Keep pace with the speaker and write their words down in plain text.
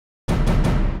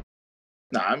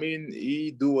Nah, I mean,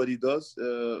 he do what he does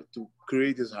to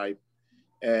create his hype,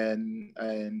 and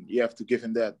you have to give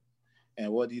him that.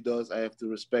 And what he does, I have to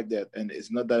respect that. And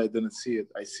it's not that I didn't see it;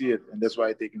 I see it, and that's why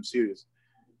I take him serious.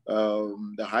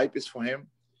 The hype is for him,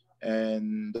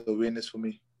 and the win is for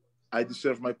me. I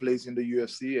deserve my place in the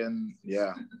UFC, and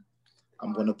yeah,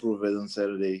 I'm gonna prove it on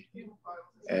Saturday,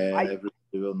 and I everybody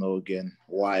will know again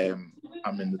why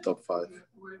I'm in the top five.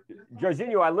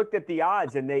 Jairzinho, I looked at the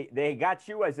odds and they got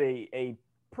you as a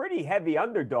pretty heavy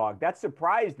underdog. That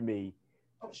surprised me.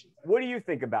 What do you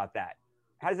think about that?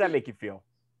 How does that make you feel?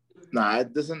 Nah,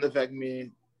 it doesn't affect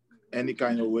me any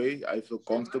kind of way. I feel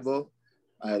comfortable.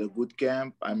 I had a good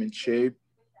camp. I'm in shape.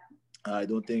 I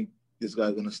don't think this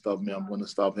guy's gonna stop me. I'm gonna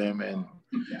stop him, and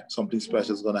something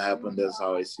special is gonna happen. That's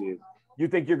how I see it. You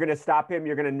think you're going to stop him?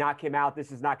 You're going to knock him out?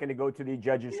 This is not going to go to the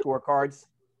judges' scorecards?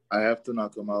 I have to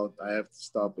knock him out. I have to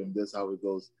stop him. That's how it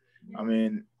goes. I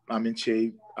mean, I'm in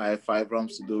shape. I have 5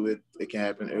 rounds to do it. It can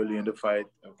happen early in the fight.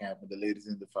 It can happen the latest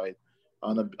in the fight.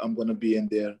 I'm gonna be in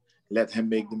there. Let him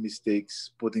make the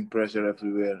mistakes, putting pressure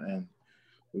everywhere, and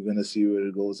we're gonna see where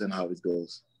it goes and how it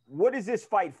goes. What is this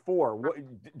fight for?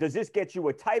 Does this get you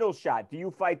a title shot? Do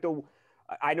you fight the?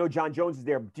 I know John Jones is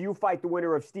there. Do you fight the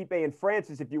winner of Stipe and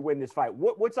Francis if you win this fight?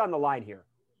 What's on the line here?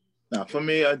 Now, for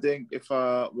me, I think if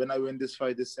when I win this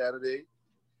fight this Saturday,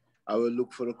 I will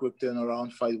look for a quick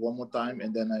turnaround, fight one more time,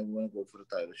 and then I want to go for the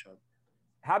title shot.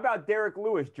 How about Derek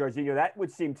Lewis, Jairzinho? That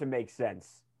would seem to make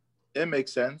sense. It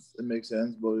makes sense. It makes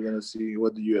sense, but we're gonna see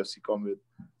what the UFC come with,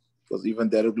 because even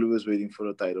Derek Lewis is waiting for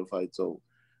a title fight. So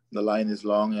the line is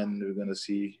long, and we're gonna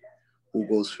see who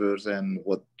goes first and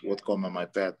what come on my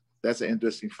path. That's an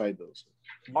interesting fight, though. So.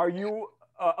 Are you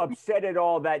upset at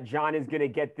all that John is going to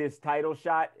get this title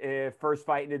shot, first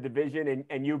fight in the division,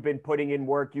 and you've been putting in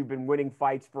work, you've been winning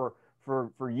fights for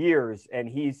years, and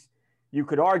you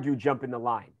could argue jumping the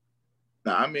line?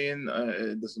 No, I mean,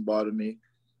 it doesn't bother me.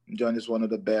 John is one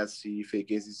of the best. He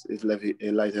fakes his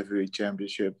light heavyweight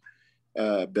championship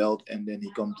belt, and then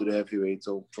he comes to the heavyweight.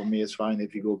 So for me, it's fine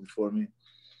if he go before me.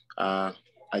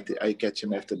 I catch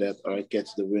him after that, or I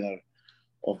catch the winner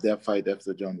of that fight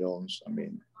after John Jones. I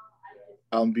mean,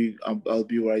 I'll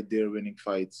be right there winning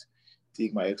fights.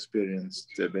 Take my experience.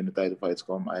 When the title fights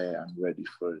come, I am ready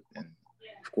for it, and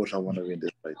of course, I want to win this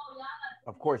fight.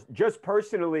 Of course, just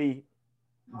personally,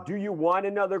 do you want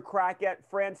another crack at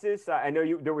Francis? I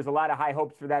know there was a lot of high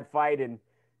hopes for that fight, and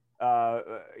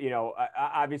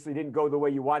obviously didn't go the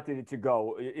way you wanted it to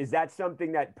go. Is that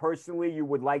something that personally you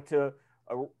would like to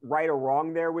right or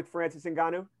wrong there with Francis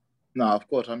Ngannou? No, of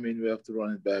course. I mean, we have to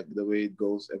run it back the way it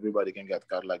goes. Everybody can get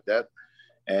caught like that,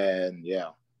 and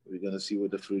yeah, we're gonna see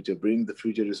what the future brings. The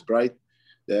future is bright.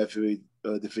 The heavyweight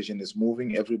division is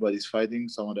moving. Everybody's fighting.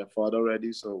 Some of them fought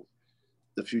already, so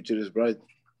the future is bright.